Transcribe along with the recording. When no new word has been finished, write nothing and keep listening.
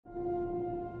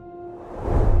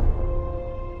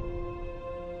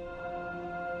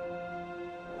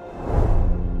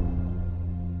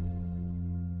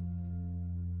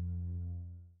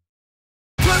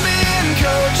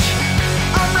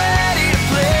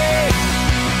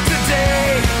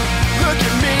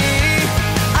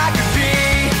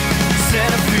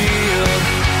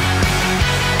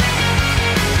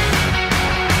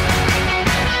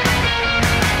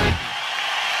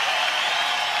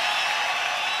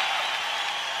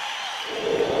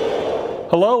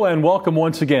Hello and welcome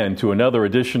once again to another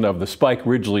edition of the Spike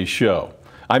Ridgley Show.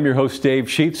 I'm your host, Dave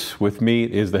Sheets. With me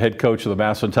is the head coach of the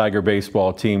Massillon Tiger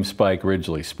baseball team, Spike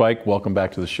Ridgley. Spike, welcome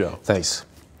back to the show. Thanks.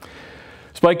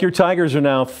 Spike, your Tigers are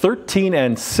now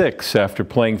 13-6 after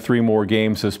playing 3 more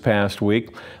games this past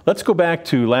week. Let's go back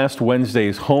to last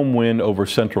Wednesday's home win over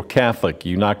Central Catholic.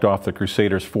 You knocked off the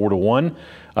Crusaders 4-1.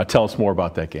 Tell us more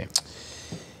about that game.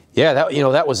 Yeah,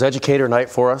 that was educator night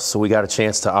for us, so we got a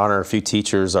chance to honor a few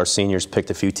teachers. Our seniors picked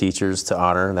a few teachers to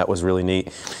honor, and that was really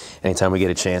neat. Anytime we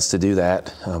get a chance to do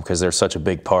that, because they're such a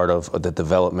big part of the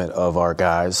development of our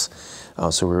guys.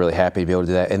 So we're really happy to be able to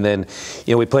do that. And then,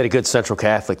 we played a good Central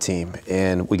Catholic team,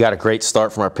 and we got a great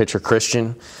start from our pitcher,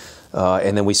 Christian.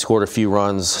 And then we scored a few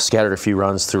runs, scattered a few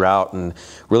runs throughout, and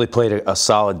really played a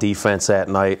solid defense that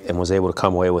night and was able to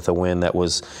come away with a win that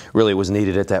was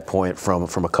needed at that point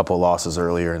from a couple of losses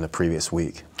earlier in the previous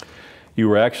week. You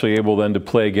were actually able then to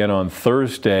play again on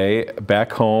Thursday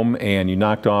back home, and you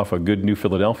knocked off a good New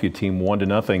Philadelphia team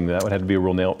 1-0. That would have to be a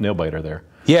real nail-biter there.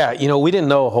 Yeah, we didn't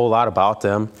know a whole lot about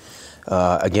them.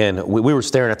 Again, we were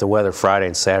staring at the weather Friday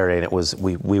and Saturday, and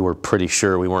we were pretty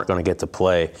sure we weren't going to get to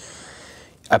play.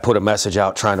 I put a message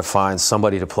out trying to find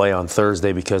somebody to play on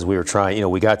Thursday because we were trying,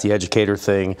 we got the educator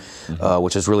thing,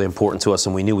 which is really important to us,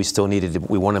 and we knew we still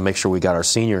we wanted to make sure we got our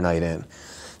senior night in.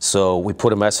 So we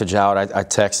put a message out. I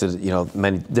texted,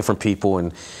 many different people,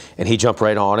 and he jumped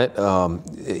right on it.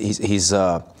 He's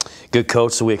a good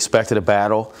coach, so we expected a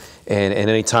battle. And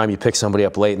any time you pick somebody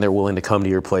up late and they're willing to come to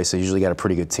your place, they usually got a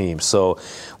pretty good team. So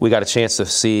we got a chance to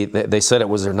see. They said it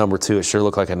was their number 2. It sure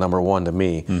looked like a number 1 to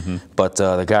me. But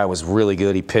the guy was really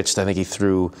good. He pitched. I think he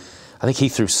threw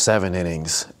 7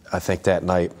 innings. I think that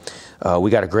night.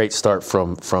 We got a great start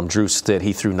from Drew Stitt.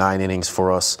 He threw 9 innings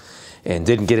for us and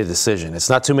didn't get a decision. It's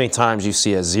not too many times you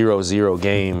see a 0-0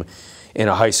 game in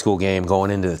a high school game going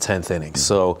into the 10th inning.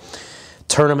 So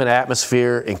tournament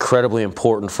atmosphere, incredibly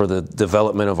important for the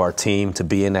development of our team to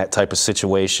be in that type of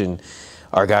situation.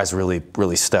 Our guys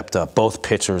really stepped up. Both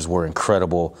pitchers were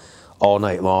incredible all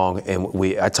night long. And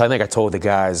I think I told the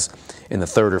guys in the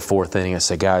 3rd or 4th inning, I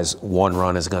said, guys, 1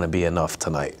 run is going to be enough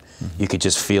tonight. You could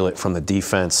just feel it from the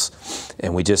defense.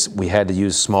 And we had to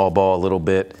use small ball a little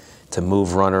bit to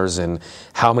move runners, and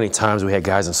how many times we had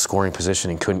guys in scoring position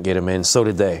and couldn't get them in. So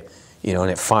did they, and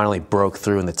it finally broke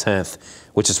through in the 10th,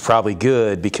 which is probably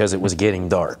good because it was getting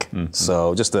dark.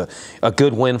 So just a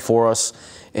good win for us,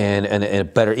 and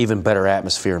a even better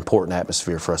atmosphere, important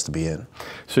atmosphere for us to be in.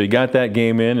 So you got that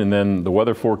game in, and then the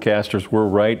weather forecasters were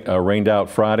right. Rained out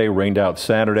Friday, rained out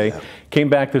Saturday. Yeah. Came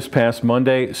back this past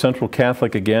Monday, Central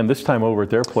Catholic again, this time over at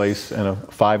their place, and a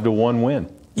 5-1 win.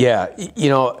 Yeah,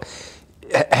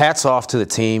 hats off to the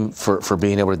team for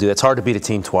being able to do that. It's hard to beat a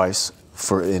team twice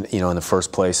in the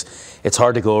first place. It's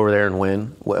hard to go over there and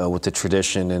win with the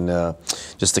tradition and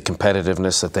just the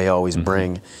competitiveness that they always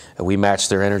bring. We matched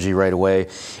their energy right away.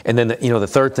 And then the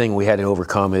third thing we had to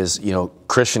overcome is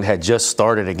Christian had just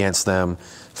started against them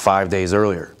 5 days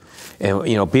earlier.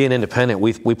 And being independent,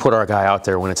 we put our guy out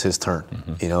there when it's his turn,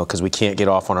 because we can't get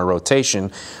off on our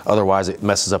rotation, otherwise it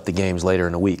messes up the games later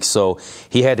in the week. So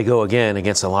he had to go again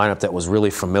against a lineup that was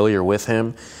really familiar with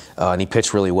him, and he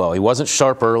pitched really well. He wasn't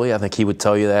sharp early, I think he would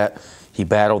tell you that. He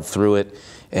battled through it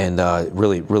and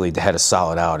really had a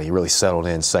solid outing. He really settled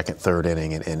in 2nd, 3rd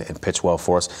inning and pitched well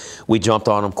for us. We jumped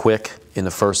on him quick in the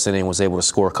 1st inning, was able to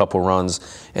score a couple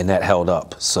runs, and that held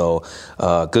up. So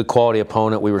good quality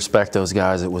opponent. We respect those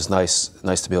guys. It was nice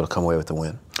to be able to come away with the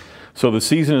win. So the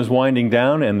season is winding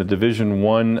down, and the Division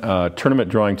I tournament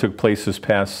drawing took place this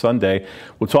past Sunday.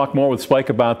 We'll talk more with Spike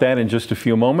about that in just a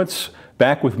few moments.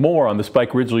 Back with more on the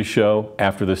Spike Ridgley Show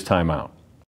after this timeout.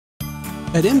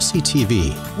 At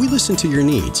MCTV, we listen to your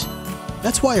needs.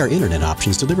 That's why our internet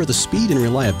options deliver the speed and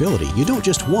reliability you don't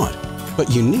just want, but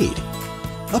you need.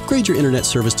 Upgrade your internet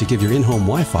service to give your in-home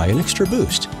Wi-Fi an extra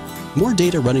boost. More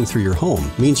data running through your home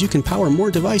means you can power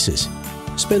more devices,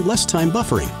 spend less time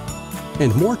buffering,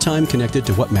 and more time connected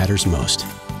to what matters most.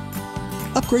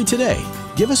 Upgrade today.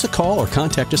 Give us a call or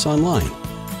contact us online.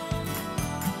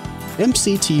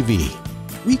 MCTV.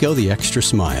 We go the extra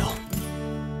mile.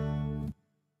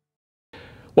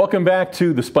 Welcome back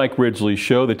to the Spike Ridgley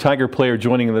Show. The Tiger player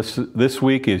joining us this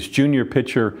week is junior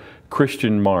pitcher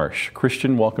Christian Marsh.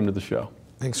 Christian, welcome to the show.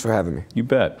 Thanks for having me. You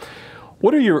bet.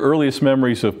 What are your earliest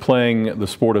memories of playing the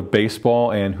sport of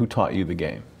baseball, and who taught you the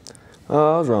game? I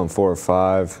was around 4 or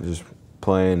 5, just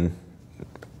playing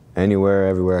anywhere,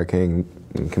 everywhere I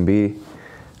can be.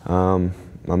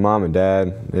 My mom and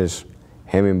dad just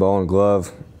hand me a ball and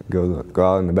glove, go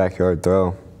out in the backyard,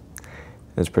 throw.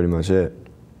 That's pretty much it.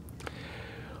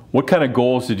 What kind of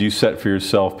goals did you set for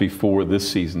yourself before this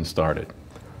season started?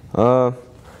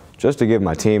 Just to give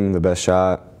my team the best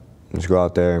shot. Just go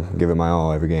out there, give it my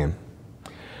all every game.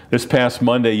 This past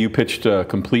Monday, you pitched a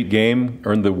complete game,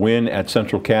 earned the win at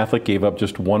Central Catholic, gave up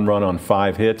just 1 run on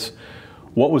 5 hits.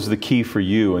 What was the key for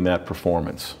you in that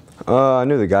performance? I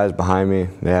knew the guys behind me,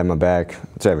 they had my back.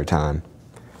 It's every time.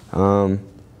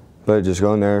 But just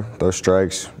go in there, throw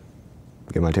strikes,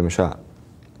 give my team a shot.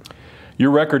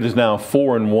 Your record is now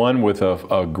 4-1 with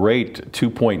a great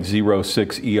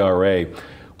 2.06 ERA.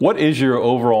 What is your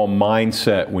overall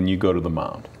mindset when you go to the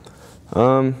mound?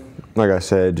 Like I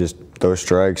said, just throw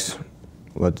strikes,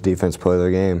 let the defense play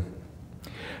their game.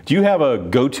 Do you have a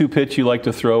go-to pitch you like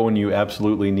to throw when you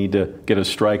absolutely need to get a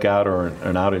strikeout or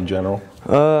an out in general?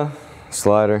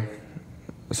 Slider.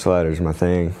 The slider's my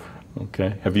thing.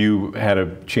 Okay. Have you had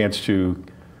a chance to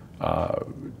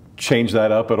change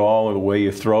that up at all, or the way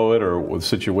you throw it, or with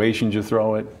situations you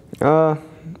throw it?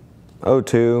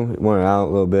 0-2, went out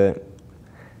a little bit.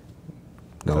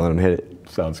 Don't let them hit it.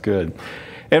 Sounds good.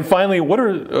 And finally, what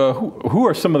are who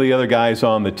are some of the other guys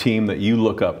on the team that you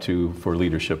look up to for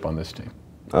leadership on this team?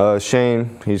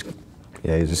 Shane, he's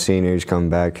a senior. He's coming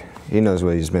back. He knows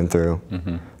what he's been through.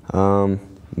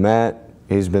 Mm-hmm. Matt,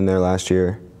 he's been there last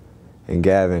year, and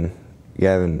Gavin,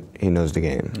 he knows the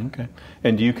game. Okay.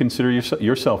 And do you consider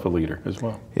yourself a leader as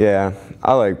well? Yeah,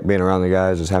 I like being around the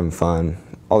guys, just having fun.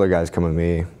 All the guys come with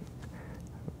me.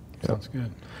 Sounds good.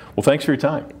 Well, thanks for your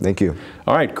time. Thank you.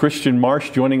 All right, Christian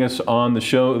Marsh joining us on the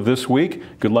show this week.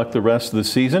 Good luck the rest of the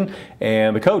season.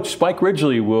 And the coach, Spike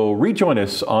Ridgley, will rejoin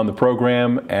us on the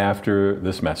program after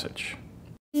this message.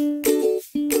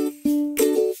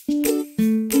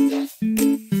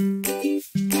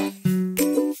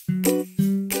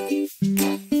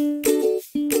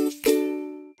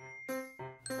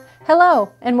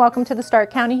 Hello, and welcome to the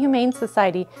Stark County Humane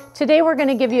Society. Today we're going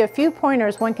to give you a few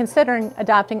pointers when considering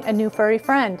adopting a new furry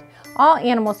friend. All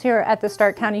animals here at the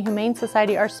Stark County Humane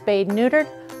Society are spayed, neutered,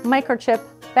 microchipped,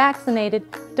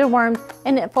 vaccinated, dewormed,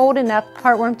 and if old enough,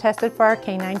 heartworm tested for our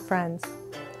canine friends.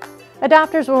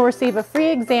 Adopters will receive a free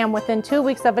exam within 2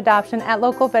 weeks of adoption at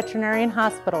local veterinarian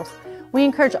hospitals. We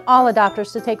encourage all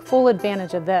adopters to take full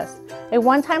advantage of this. A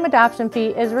one-time adoption fee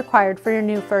is required for your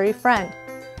new furry friend.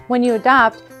 When you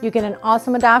adopt, you get an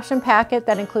awesome adoption packet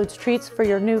that includes treats for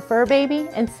your new fur baby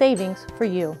and savings for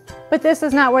you. But this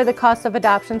is not where the cost of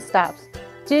adoption stops.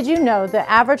 Did you know the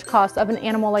average cost of an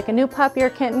animal like a new puppy or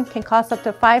kitten can cost up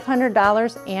to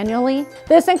 $500 annually?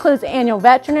 This includes annual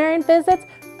veterinarian visits,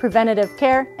 preventative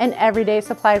care, and everyday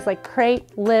supplies like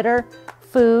crate, litter,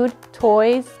 food,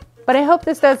 toys. But I hope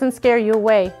this doesn't scare you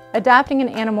away. Adopting an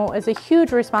animal is a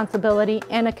huge responsibility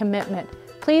and a commitment.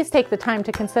 Please take the time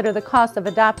to consider the cost of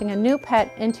adopting a new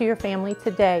pet into your family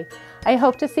today. I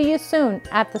hope to see you soon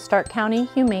at the Stark County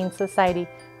Humane Society.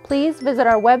 Please visit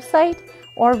our website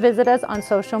or visit us on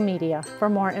social media for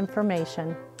more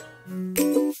information.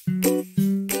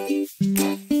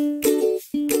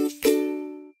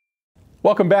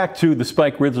 Welcome back to the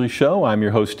Spike Ridgley Show. I'm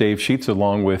your host, Dave Sheets,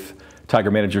 along with Tiger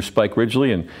manager Spike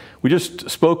Ridgley, and we just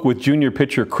spoke with junior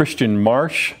pitcher Christian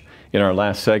Marsh in our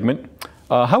last segment.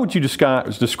 How would you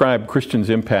describe Christian's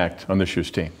impact on this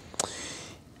year's team?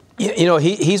 You know,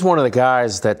 he's one of the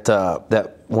guys that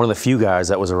one of the few guys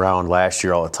that was around last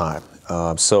year all the time.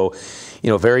 So, you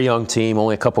know, very young team,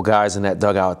 only a couple guys in that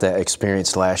dugout that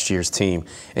experienced last year's team,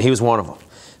 and he was one of them.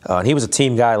 And he was a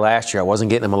team guy last year. I wasn't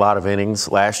getting him a lot of innings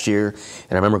last year,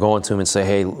 and I remember going to him and say,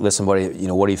 "Hey, listen, buddy, you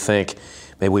know, what do you think?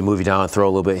 Maybe we move you down and throw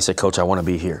a little bit." He said, "Coach, I want to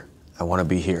be here. I want to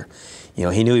be here." You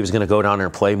know, he knew he was going to go down there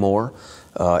and play more.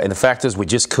 And the fact is, we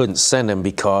just couldn't send him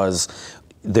because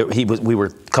we were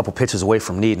a couple pitches away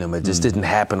from needing him. It just didn't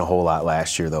happen a whole lot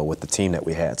last year, though, with the team that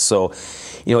we had. So,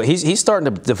 you know, he's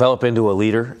starting to develop into a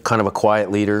leader, kind of a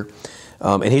quiet leader.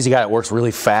 And he's a guy that works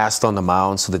really fast on the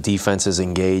mound, so the defense is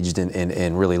engaged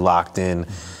and really locked in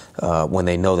when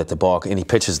they know that the ball, and he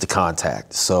pitches to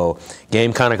contact. So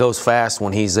game kind of goes fast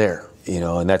when he's there. You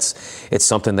know, and it's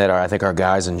something that I think our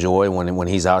guys enjoy when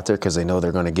he's out there, because they know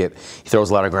they're going to get. He throws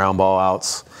a lot of ground ball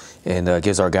outs and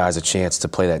gives our guys a chance to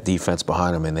play that defense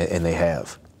behind them, and they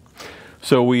have.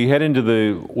 So we head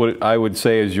into what I would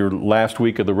say is your last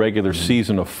week of the regular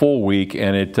season, a full week,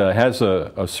 and it has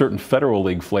a certain Federal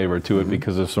League flavor to it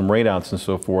because of some rainouts and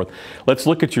so forth. Let's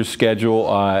look at your schedule.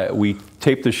 We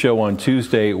taped the show on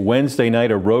Tuesday. Wednesday night,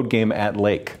 a road game at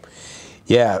Lake.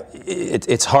 Yeah,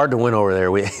 it's hard to win over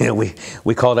there.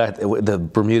 We call that the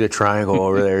Bermuda Triangle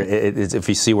over there. If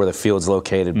you see where the field's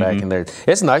located back in there,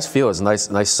 it's a nice field. It's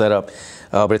a nice setup,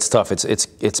 but it's tough.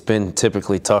 It's been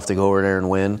typically tough to go over there and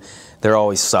win. They're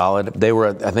always solid.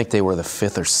 I think they were the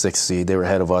 5th or 6th seed. They were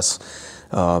ahead of us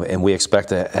and we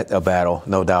expect a battle,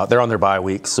 no doubt. They're on their bye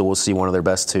week, so we'll see one of their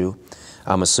best two.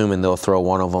 I'm assuming they'll throw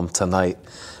one of them tonight.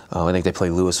 I think they play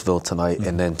Louisville tonight,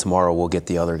 and then tomorrow we'll get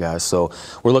the other guys. So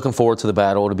we're looking forward to the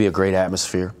battle. It'll be a great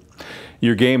atmosphere.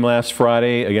 Your game last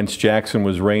Friday against Jackson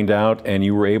was rained out, and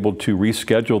you were able to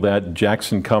reschedule that.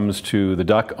 Jackson comes to the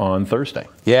Duck on Thursday.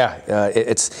 Yeah,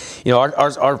 it's, you know,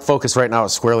 our focus right now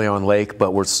is squarely on Lake,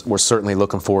 but we're certainly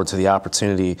looking forward to the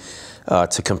opportunity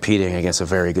to competing against a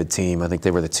very good team. I think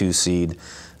they were the 2 seed,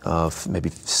 maybe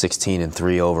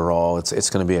 16-3 overall. It's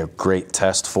going to be a great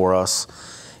test for us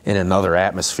in another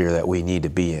atmosphere that we need to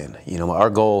be in. You know,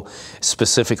 our goal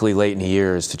specifically late in the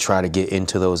year is to try to get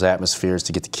into those atmospheres,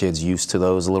 to get the kids used to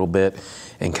those a little bit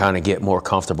and kind of get more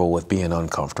comfortable with being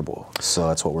uncomfortable. So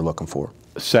that's what we're looking for.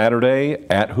 Saturday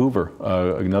at Hoover,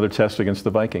 another test against the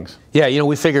Vikings. Yeah, you know,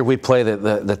 we figured we'd play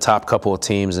the top couple of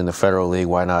teams in the Federal League.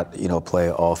 Why not, you know,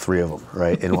 play all 3 of them,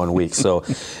 right, in 1 week? So,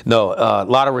 no, a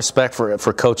lot of respect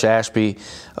for Coach Ashby.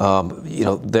 You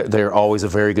know, they're always a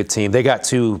very good team. They got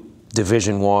 2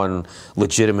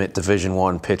 legitimate Division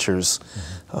I pitchers.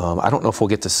 I don't know if we'll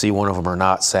get to see one of them or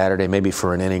not Saturday, maybe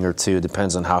for an inning or 2.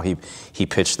 Depends on how he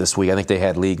pitched this week. I think they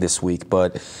had league this week,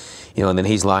 but, you know, and then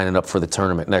he's lining up for the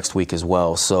tournament next week as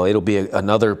well. So it'll be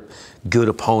another good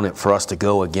opponent for us to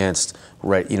go against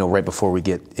right before we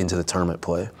get into the tournament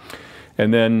play.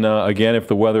 And then, again, if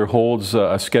the weather holds,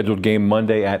 a scheduled game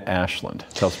Monday at Ashland.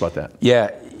 Tell us about that.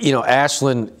 Yeah, you know,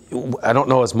 Ashland, I don't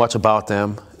know as much about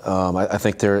them. I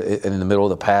think they're in the middle of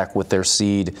the pack with their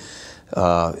seed.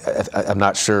 I'm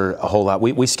not sure a whole lot.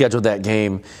 We scheduled that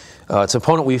game. It's an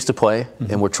opponent we used to play,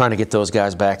 and we're trying to get those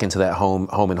guys back into that home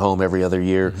and home every other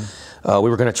year. We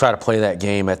were going to try to play that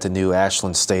game at the new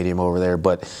Ashland Stadium over there,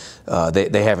 but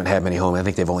they haven't had many home. I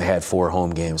think they've only had 4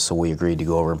 home games, so we agreed to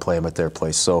go over and play them at their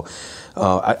place. So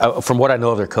from what I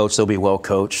know of their coach, they'll be well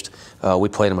coached. We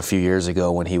played him a few years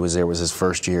ago when he was there. It was his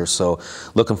first year. So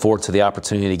looking forward to the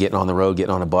opportunity of getting on the road,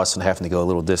 getting on a bus, and having to go a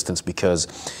little distance because,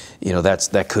 you know,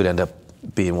 that could end up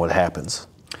being what happens.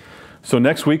 So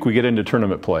next week we get into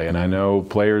tournament play, and I know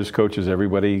players, coaches,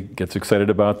 everybody gets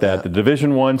excited about that. Yeah. The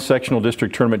Division I sectional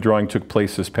district tournament drawing took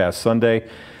place this past Sunday.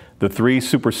 The 3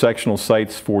 super sectional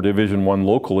sites for Division I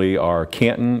locally are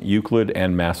Canton, Euclid,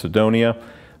 and Macedonia.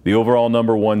 The overall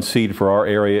number 1 seed for our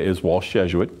area is Walsh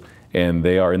Jesuit, and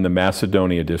they are in the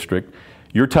Macedonia district.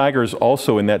 Your Tigers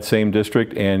also in that same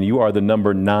district, and you are the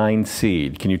number 9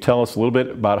 seed. Can you tell us a little bit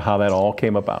about how that all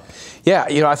came about? Yeah,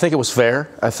 you know, I think it was fair.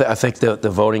 I think the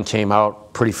voting came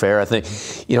out pretty fair. I think,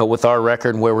 you know, with our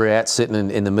record and where we're at sitting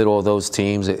in the middle of those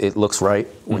teams, it looks right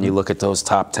when you look at those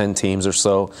top 10 teams or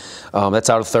so. That's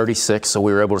out of 36, so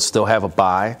we were able to still have a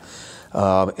bye.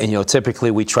 And, you know,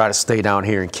 typically we try to stay down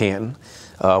here in Canton.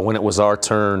 When it was our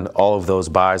turn, all of those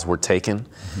byes were taken.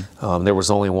 There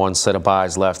was only 1 set of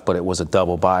byes left, but it was a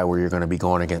double bye where you're going to be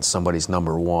going against somebody's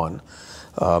number 1.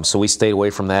 So we stayed away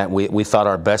from that. We thought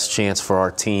our best chance for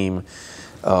our team,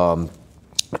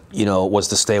 you know, was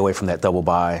to stay away from that double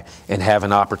bye and have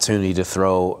an opportunity to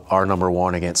throw our number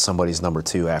 1 against somebody's number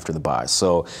 2 after the bye.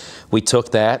 So we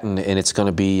took that, and it's going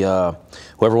to be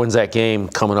whoever wins that game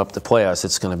coming up to play us,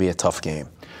 it's going to be a tough game.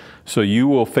 So you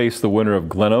will face the winner of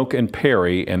Glen Oak and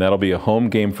Perry, and that'll be a home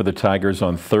game for the Tigers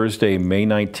on Thursday, May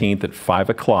 19th at 5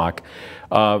 o'clock.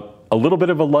 A little bit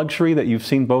of a luxury that you've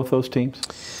seen both those teams?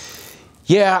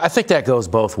 Yeah, I think that goes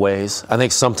both ways. I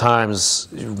think sometimes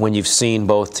when you've seen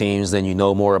both teams, then you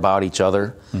know more about each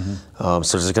other. So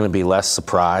there's going to be less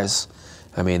surprise.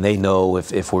 I mean, they know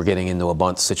if we're getting into a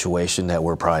bunt situation that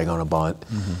we're probably going to bunt.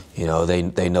 You know,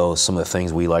 they know some of the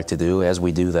things we like to do as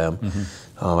we do them.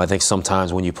 I think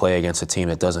sometimes when you play against a team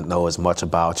that doesn't know as much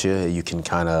about you, you can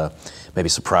kind of maybe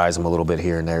surprise them a little bit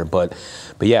here and there. But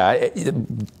yeah,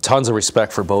 tons of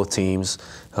respect for both teams.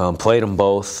 Played them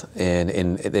both,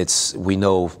 and we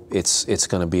know it's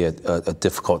going to be a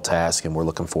difficult task, and we're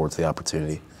looking forward to the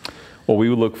opportunity. Well, we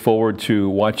look forward to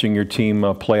watching your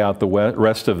team play out the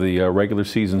rest of the regular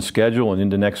season schedule and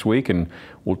into next week, and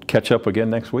we'll catch up again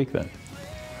next week then.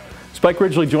 Spike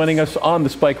Ridgley joining us on the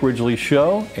Spike Ridgley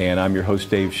Show, and I'm your host,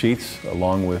 Dave Sheets,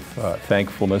 along with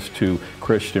thankfulness to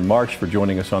Christian March for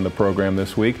joining us on the program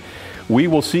this week. We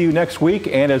will see you next week,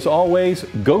 and as always,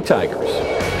 go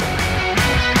Tigers.